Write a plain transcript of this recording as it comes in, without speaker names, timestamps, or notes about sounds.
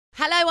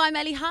Hello, I'm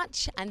Ellie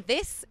Hutch, and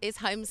this is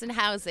Homes and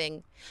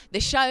Housing,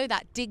 the show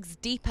that digs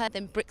deeper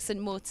than bricks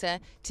and mortar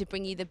to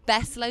bring you the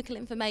best local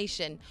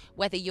information,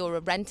 whether you're a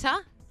renter,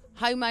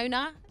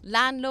 homeowner,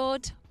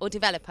 landlord, or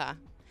developer.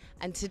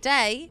 And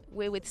today,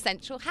 we're with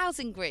Central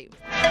Housing Group.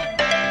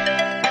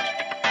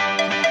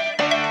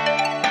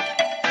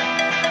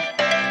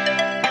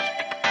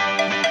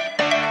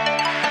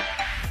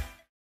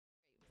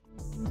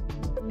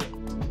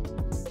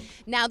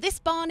 Now, this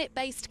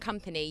Barnet-based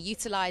company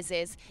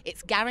utilises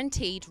its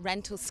guaranteed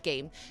rental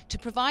scheme to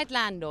provide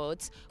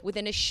landlords with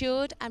an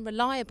assured and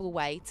reliable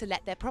way to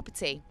let their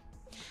property.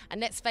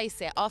 And let's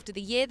face it, after the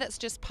year that's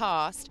just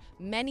passed,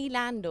 many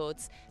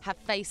landlords have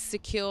faced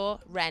secure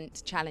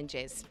rent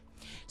challenges.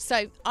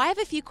 So I have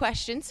a few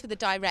questions for the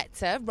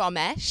director,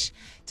 Ramesh,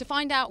 to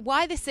find out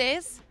why this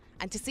is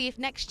and to see if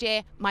next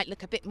year might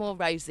look a bit more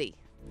rosy.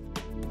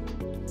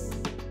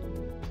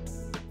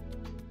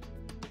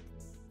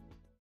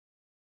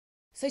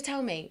 So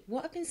tell me,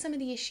 what have been some of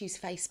the issues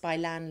faced by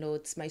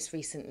landlords most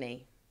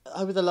recently?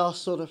 Over the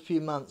last sort of few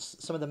months,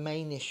 some of the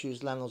main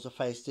issues landlords have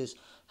faced is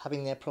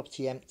having their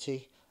property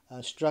empty,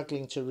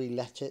 struggling to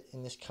re-let it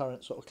in this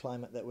current sort of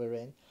climate that we're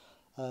in.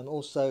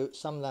 Also,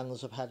 some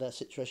landlords have had a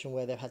situation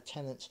where they've had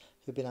tenants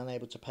who've been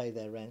unable to pay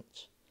their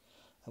rent.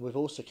 And we've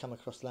also come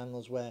across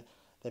landlords where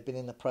they've been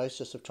in the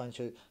process of trying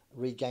to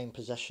regain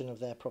possession of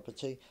their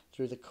property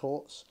through the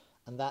courts.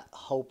 And that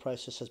whole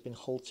process has been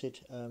halted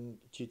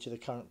due to the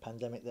current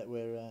pandemic that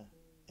we're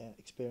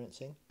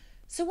experiencing.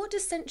 So what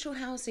does Central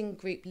Housing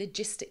Group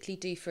logistically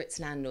do for its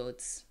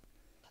landlords?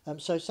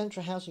 So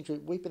Central Housing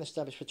Group, we've been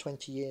established for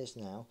 20 years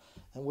now,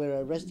 and we're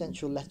a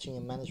residential letting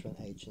and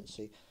management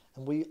agency,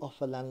 and we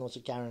offer landlords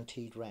a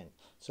guaranteed rent.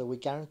 So we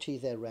guarantee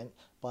their rent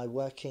by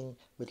working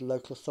with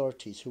local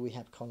authorities who we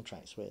have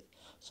contracts with.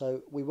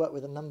 So we work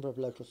with a number of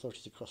local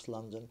authorities across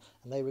London,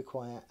 and they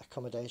require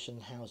accommodation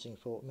and housing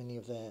for many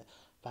of their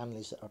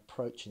families that are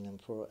approaching them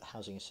for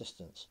housing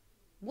assistance.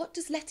 What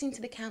does letting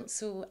to the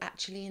council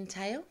actually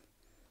entail?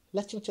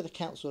 Letting to the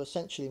council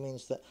essentially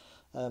means that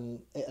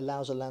it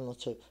allows a landlord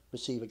to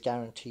receive a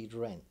guaranteed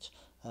rent.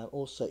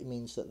 Also, it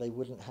means that they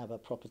wouldn't have a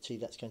property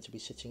that's going to be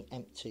sitting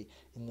empty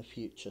in the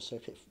future. So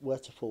if it were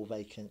to fall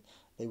vacant,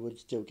 they would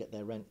still get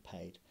their rent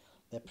paid.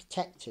 They're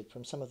protected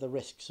from some of the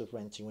risks of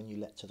renting when you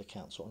let to the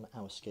council on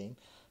our scheme.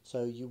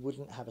 So you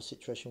wouldn't have a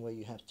situation where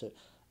you have to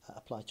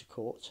apply to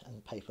court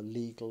and pay for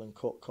legal and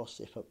court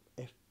costs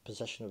if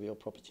possession of your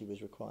property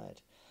was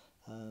required.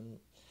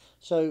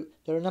 So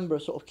there are a number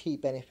of sort of key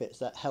benefits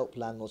that help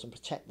landlords and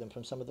protect them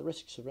from some of the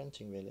risks of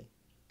renting, really.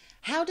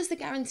 How does the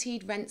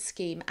guaranteed rent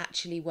scheme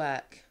actually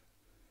work?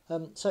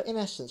 So in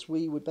essence,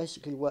 we would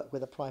basically work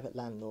with a private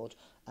landlord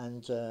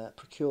and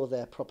procure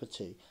their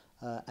property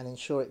and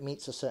ensure it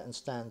meets a certain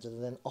standard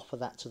and then offer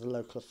that to the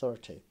local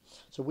authority.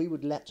 So we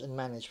would let and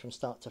manage from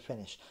start to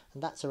finish,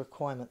 and that's a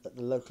requirement that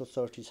the local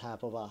authorities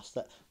have of us,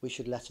 that we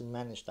should let and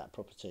manage that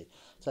property.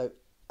 So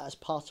as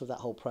part of that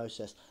whole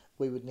process,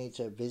 we would need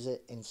to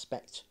visit,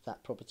 inspect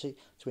that property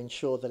to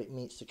ensure that it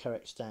meets the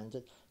correct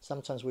standard.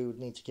 Sometimes we would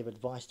need to give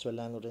advice to a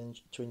landlord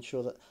to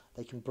ensure that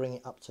they can bring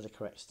it up to the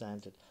correct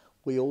standard.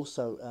 We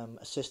also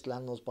assist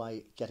landlords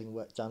by getting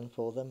work done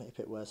for them, if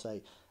it were,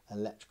 say, an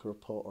electrical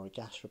report or a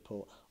gas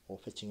report, or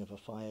fitting of a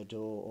fire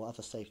door or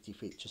other safety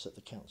features that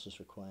the councils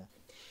require.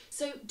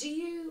 So do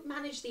you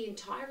manage the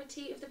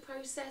entirety of the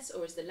process,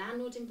 or is the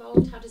landlord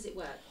involved? How does it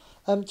work?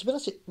 To be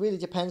honest, it really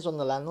depends on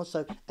the landlord,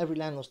 so every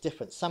landlord's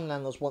different. Some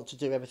landlords want to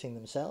do everything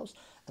themselves,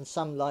 and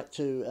some like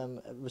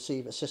to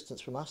receive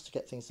assistance from us to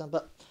get things done.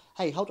 But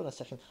hey, hold on a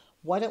second,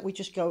 why don't we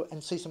just go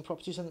and see some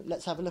properties and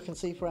let's have a look and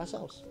see for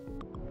ourselves?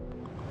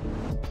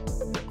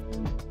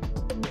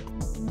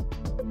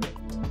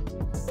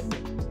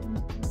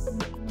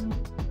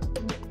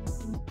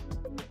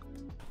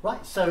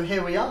 Right, so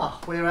here we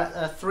are. We're at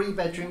a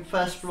 3-bedroom,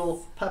 first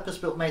floor,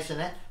 purpose-built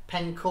maisonette,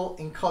 Pen Court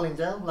in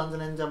Colindale,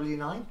 London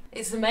NW9.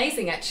 It's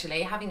amazing,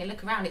 actually, having a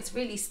look around. It's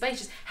really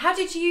spacious. How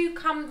did you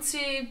come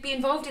to be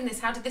involved in this?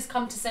 How did this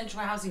come to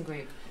Central Housing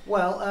Group?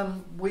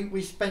 Well,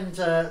 we spend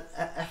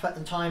effort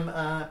and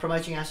time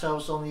promoting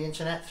ourselves on the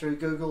internet through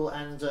Google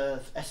and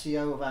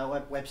SEO of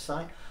our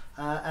website.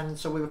 And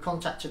so we were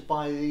contacted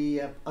by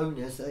the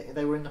owners.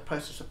 They were in the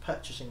process of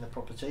purchasing the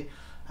property.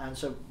 And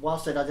so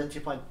whilst they'd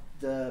identified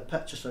the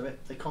purchase of it,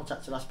 they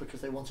contacted us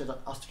because they wanted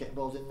us to get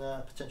involved in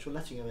the potential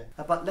letting of it.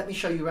 But let me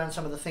show you around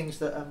some of the things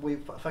that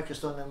we've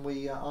focused on and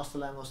we asked the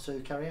landlords to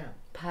carry out.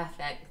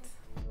 Perfect.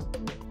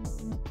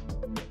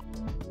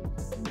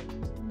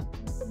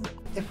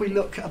 If we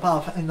look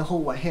above in the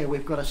hallway here,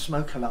 we've got a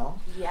smoke alarm.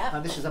 Yeah.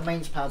 And this is a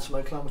mains powered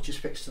smoke alarm which is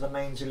fixed to the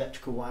mains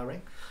electrical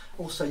wiring.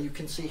 Also, you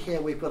can see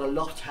here we've got a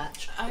loft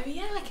hatch. Oh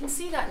yeah, I can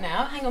see that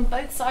now. Hang on,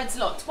 both sides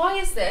locked. Why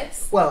is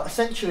this? Well,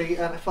 essentially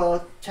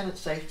for tenant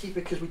safety,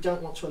 because we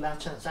don't want to allow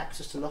tenants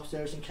access to loft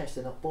areas in case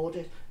they're not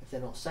boarded, if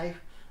they're not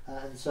safe.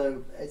 And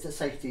so it's a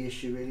safety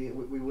issue, really.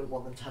 We wouldn't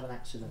want them to have an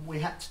accident. We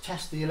had to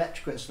test the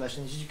electrical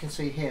installation. As you can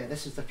see here,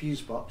 this is the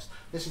fuse box.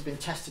 This has been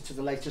tested to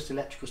the latest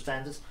electrical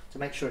standards to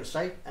make sure it's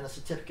safe, and a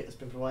certificate has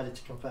been provided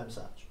to confirm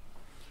such.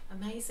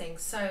 Amazing.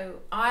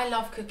 So I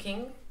love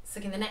cooking, So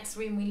can the next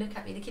room we look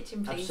at be the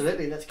kitchen, please?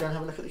 Absolutely, let's go and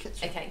have a look at the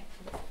kitchen. Okay.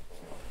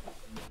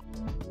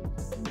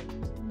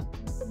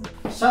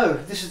 So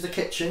this is the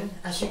kitchen.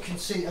 As you can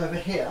see over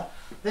here,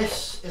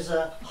 this is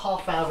a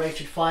half-hour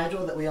rated fire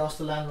door that we asked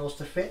the landlords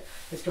to fit.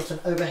 It's got an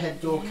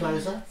overhead door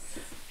closer,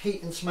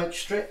 heat and smoke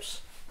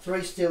strips,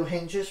 3 steel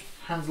hinges,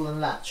 handle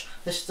and latch.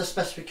 This is the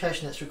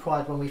specification that's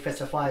required when we fit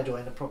a fire door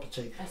in a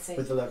property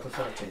with the local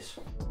authorities.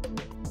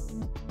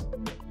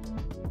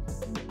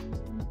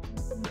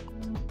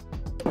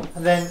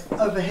 And then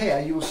over here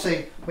you will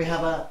see we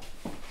have a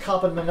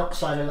carbon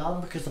monoxide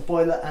alarm because the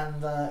boiler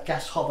and the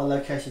gas hob are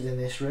located in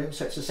this room,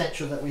 so it's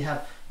essential that we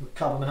have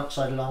carbon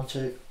monoxide alarm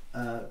to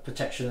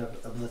protection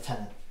of the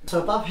tenant.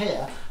 So above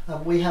here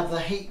we have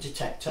the heat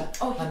detector,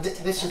 and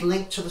this is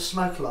linked to the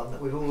smoke alarm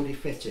that we've already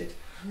fitted.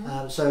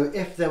 So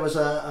if there was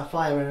a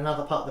fire in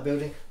another part of the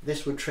building,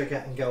 this would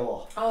trigger and go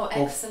off. Oh,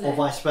 excellent. Or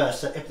vice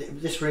versa.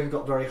 If this room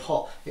got very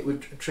hot, it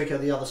would trigger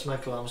the other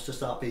smoke alarms to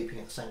start beeping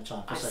at the same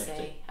time for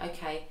safety. I see.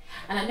 Okay.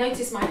 And I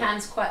noticed my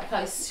hand's quite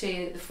close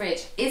to the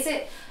fridge. Is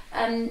it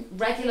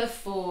regular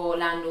for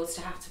landlords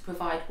to have to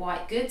provide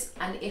white goods?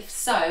 And if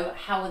so,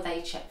 how are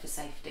they checked for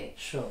safety?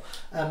 Sure.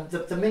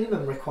 The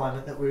minimum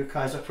requirement that we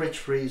require is a fridge,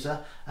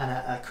 freezer and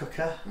a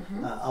cooker,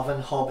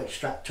 oven, hob,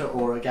 extractor,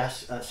 or a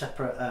gas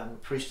separate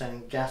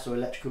freestanding gas or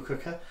electrical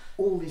cooker.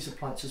 All these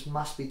appliances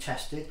must be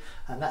tested,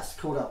 and that's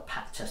called a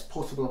PAT test,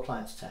 portable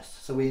appliance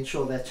test. So we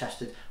ensure they're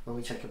tested when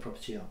we take a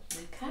property on.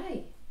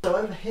 Okay. So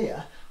over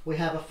here we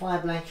have a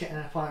fire blanket and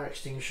a fire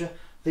extinguisher.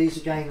 These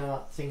again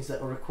are things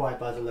that are required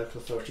by the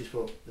local authorities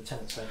for the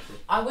tenant safety.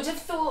 I would have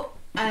thought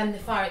the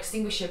fire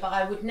extinguisher, but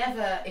I would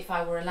never, if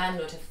I were a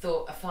landlord, have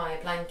thought a fire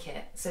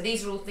blanket. So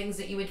these are all things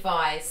that you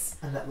advise.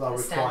 And that are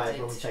required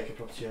when we take a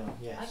property on,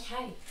 yes.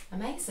 Okay,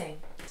 amazing.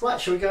 Right,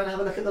 shall we go and have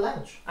a look at the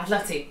lounge? I'd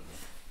love to.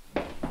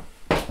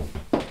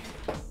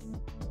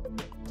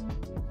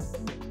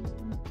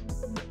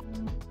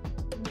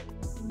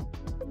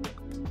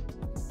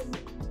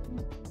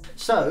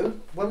 So,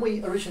 when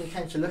we originally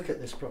came to look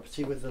at this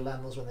property with the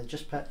landlords when they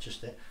just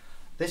purchased it,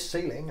 this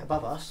ceiling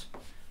above us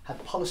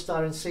had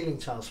polystyrene ceiling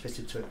tiles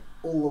fitted to it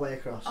all the way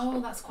across. Oh,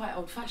 that's quite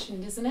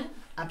old-fashioned, isn't it?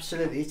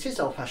 Absolutely, it is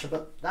old-fashioned,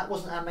 but that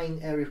wasn't our main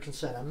area of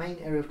concern. Our main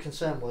area of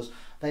concern was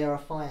they are a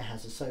fire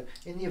hazard. So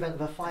in the event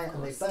of a fire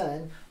and they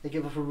burn, they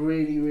give off a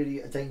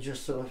really dangerous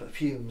sort of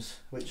fumes,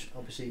 which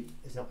obviously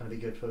is not going to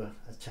be good for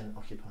a tenant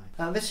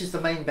occupying. This is the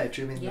main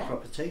bedroom in the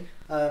property.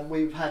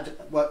 We've had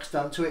works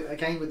done to it,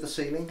 again with the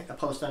ceiling, a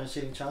polystyrene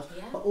ceiling tiles,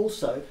 but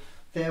also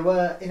there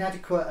were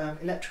inadequate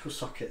electrical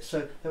sockets.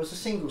 So there was a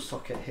single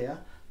socket here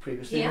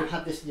previously. We've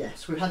had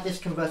this, we've had this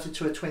converted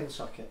to a twin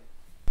socket.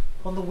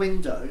 On the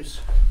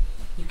windows,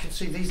 you can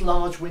see these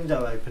large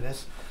window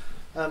openers.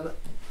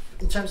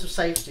 In terms of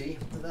safety,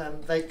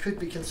 they could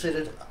be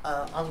considered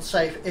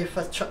unsafe if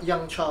a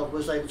young child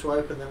was able to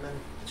open them and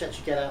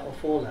potentially get out or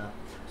fall out.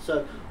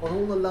 So on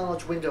all the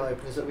large window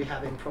openers that we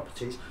have in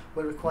properties,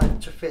 we're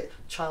required to fit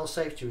child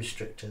safety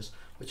restrictors,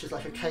 which is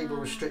like a cable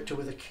restrictor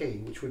with a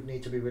key, which would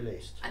need to be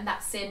released. And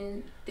that's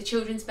in the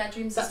children's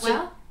bedrooms as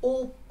well?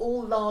 All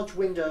large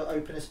window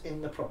openers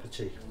in the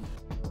property.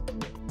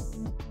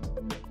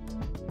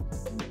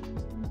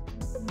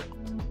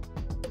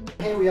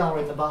 Here we are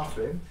in the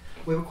bathroom.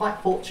 We were quite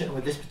fortunate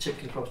with this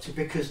particular property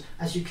because,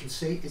 as you can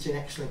see, it's in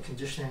excellent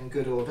condition and in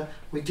good order.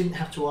 We didn't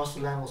have to ask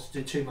the landlords to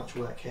do too much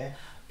work here.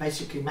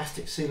 Basically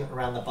mastic sealant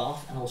around the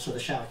bath and also the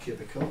shower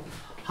cubicle.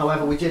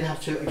 However, we did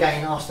have to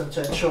again ask them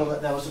to ensure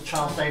that there was a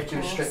child safety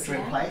restrictor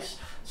in place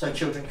so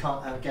children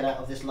can't get out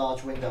of this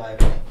large window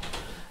opening.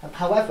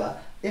 However,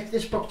 if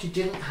this property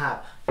didn't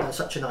have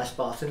such a nice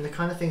bathroom, the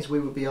kind of things we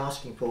would be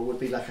asking for would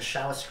be like a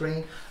shower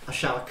screen, a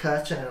shower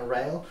curtain and a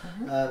rail,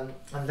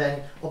 and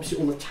then obviously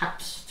all the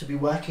taps to be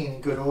working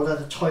in good order,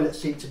 the toilet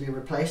seat to be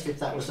replaced if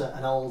that was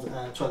an old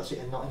toilet seat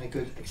and not in a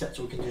good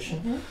acceptable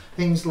condition.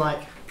 Things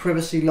like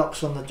privacy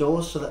locks on the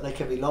doors so that they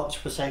can be locked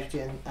for safety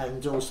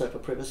and also for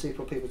privacy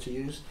for people to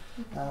use.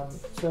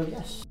 So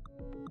yes.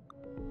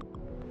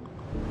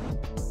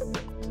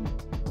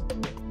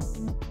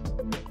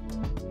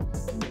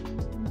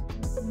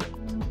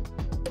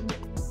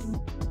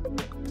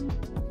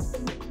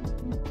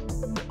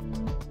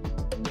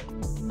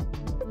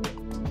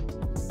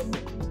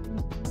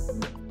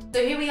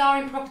 So here we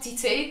are in property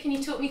 2, can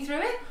you talk me through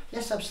it?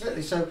 Yes,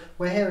 absolutely. So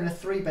we're here in a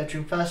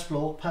 3-bedroom, first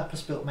floor,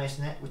 purpose-built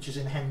masonette, which is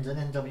in Hendon,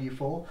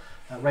 NW4,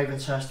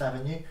 Ravenshurst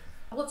Avenue.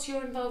 What's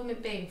your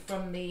involvement been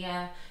from the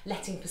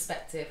letting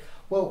perspective?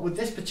 Well, with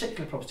this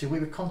particular property, we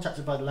were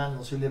contacted by the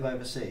landlords who live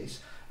overseas,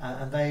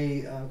 and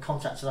they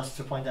contacted us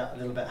to find out a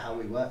little bit how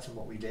we worked and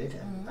what we did,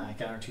 and our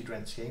guaranteed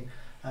rent scheme.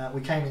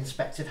 We came,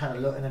 inspected, had a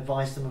look, and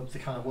advised them of the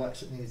kind of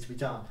works that needed to be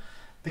done.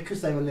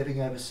 Because they were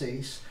living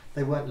overseas,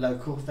 they weren't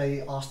local,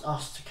 they asked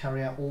us to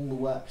carry out all the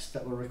works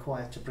that were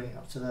required to bring it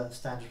up to the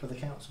standard for the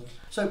council.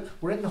 So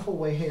we're in the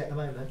hallway here at the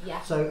moment.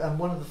 So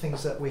one of the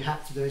things that we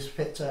had to do is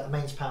fit a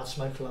mains powered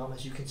smoke alarm,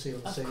 as you can see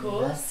on the ceiling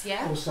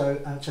there.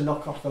 Also to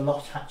lock off the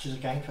loft hatches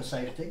again for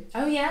safety.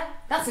 Oh yeah,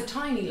 that's a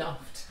tiny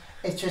loft.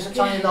 It's just a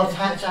tiny loft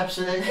hatch,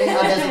 absolutely.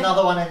 And there's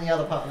another one in the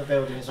other part of the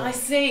building as well. I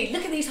see.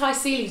 Look at these high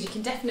ceilings. You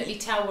can definitely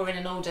tell we're in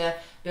an older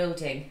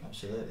building.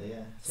 Absolutely,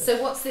 yeah.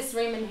 So what's this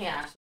room in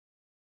here?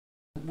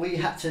 We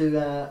had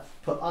to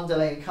put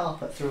underlaying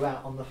carpet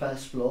throughout on the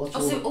first floor.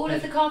 So all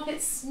of the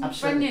carpet's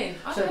brand new?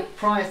 Okay. So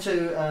prior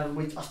to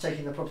us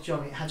taking the property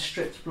on, it had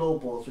stripped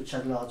floorboards which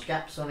had large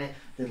gaps on it,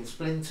 little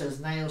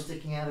splinters, nails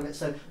sticking out of it.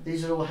 So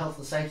these are all health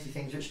and safety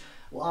things which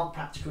aren't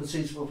practical and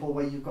suitable for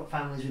where you've got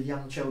families with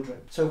young children.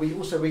 So we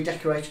also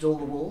redecorated all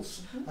the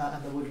walls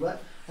and the woodwork.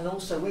 And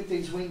also with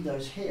these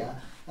windows here,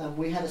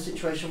 we had a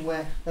situation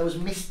where there was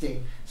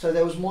misting, so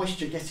there was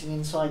moisture getting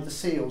inside the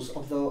seals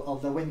of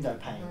the window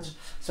panes.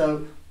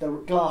 So the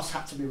glass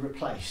had to be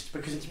replaced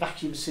because it's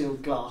vacuum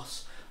sealed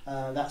glass.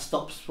 That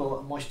stops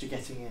for moisture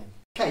getting in.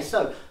 Okay,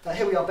 so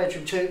here we are,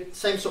 bedroom 2,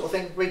 same sort of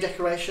thing,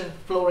 redecoration,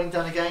 flooring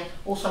done again.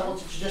 Also I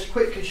wanted to just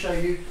quickly show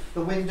you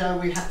the window.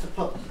 We had to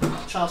put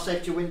child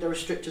safety window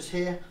restrictors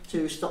here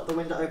to stop the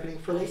window opening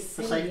fully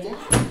for safety.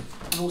 Yeah.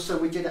 And also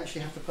we did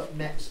actually have to put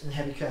nets and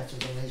heavy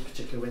curtains on these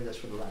particular windows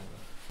for the landlord.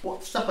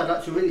 What stuff I'd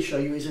like to really show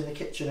you is in the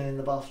kitchen and in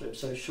the bathroom,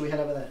 so shall we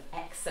head over there?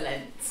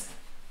 Excellent.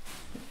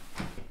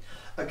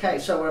 Okay,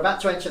 so we're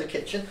about to enter the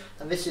kitchen,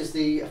 and this is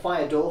the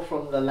fire door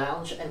from the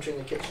lounge entering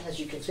the kitchen. As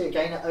you can see,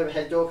 again, an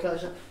overhead door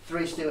closer,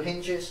 3 steel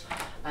hinges,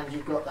 and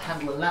you've got the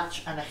handle and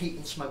latch and a heat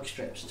and smoke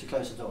strips to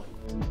close the door.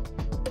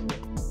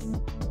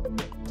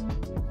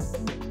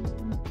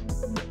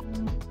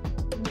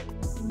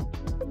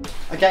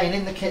 Again,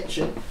 in the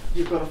kitchen,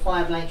 you've got a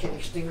fire blanket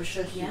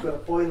extinguisher, you've got a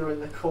boiler in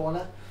the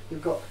corner.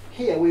 You've got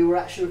here, we were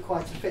actually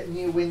required to fit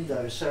new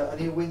windows, so a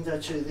new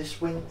window to this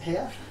wing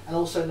here, and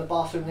also in the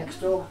bathroom next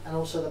door, and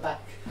also the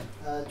back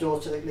door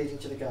leading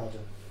to the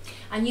garden.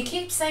 And you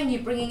keep saying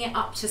you're bringing it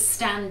up to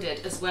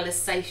standard as well as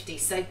safety,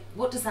 so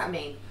what does that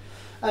mean?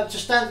 To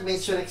standard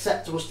means to an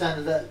acceptable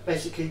standard that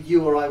basically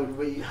you or I would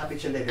be happy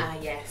to live in. Ah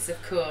yes,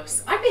 of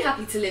course. I'd be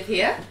happy to live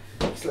here.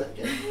 Excellent.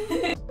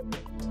 Yeah.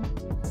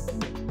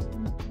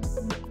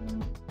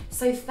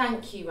 So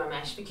thank you,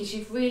 Ramesh, because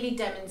you've really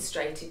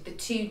demonstrated the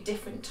 2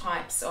 different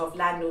types of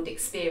landlord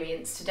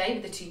experience today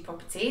with the 2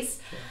 properties.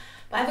 Sure.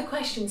 But I have a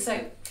question.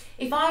 So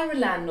if I were a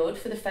landlord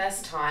for the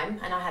first time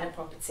and I had a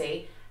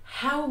property,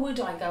 how would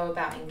I go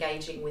about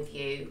engaging with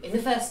you in the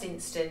first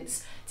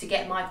instance to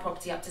get my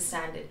property up to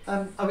standard?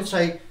 I would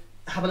say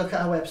have a look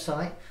at our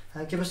website,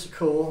 give us a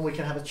call and we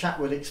can have a chat.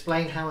 We'll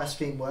explain how our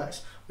scheme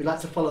works. We'd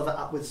like to follow that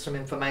up with some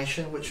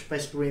information which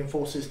basically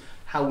reinforces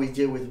how we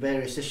deal with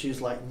various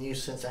issues like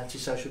nuisance,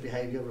 antisocial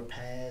behaviour,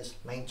 repairs,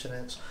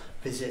 maintenance,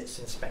 visits,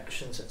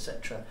 inspections,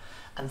 etc.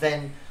 And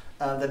then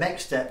the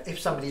next step, if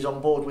somebody's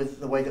on board with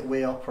the way that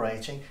we're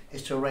operating,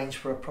 is to arrange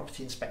for a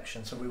property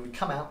inspection. So we would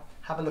come out,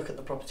 have a look at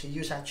the property,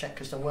 use our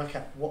checklist and work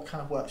out what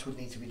kind of works would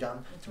need to be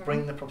done to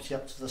bring the property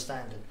up to the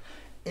standard.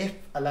 If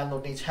a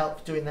landlord needs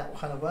help doing that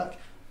kind of work,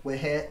 we're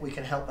here, we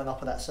can help and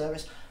offer that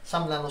service.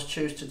 Some landlords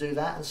choose to do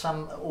that and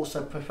some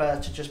also prefer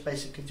to just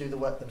basically do the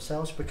work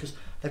themselves because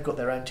they've got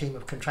their own team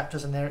of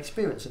contractors and their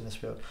experience in this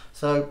field.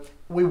 So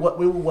we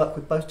will work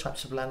with both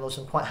types of landlords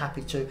and quite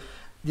happy to.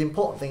 The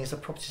important thing is the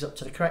property's up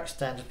to the correct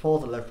standard for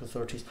the local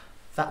authorities.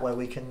 That way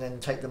we can then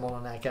take them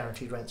on our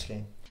guaranteed rent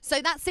scheme.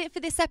 So that's it for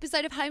this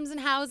episode of Homes and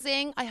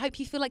Housing. I hope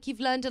you feel like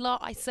you've learned a lot.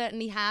 I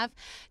certainly have.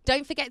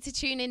 Don't forget to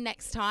tune in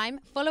next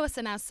time. Follow us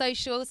on our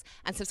socials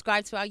and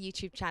subscribe to our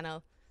YouTube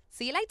channel.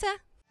 See you later.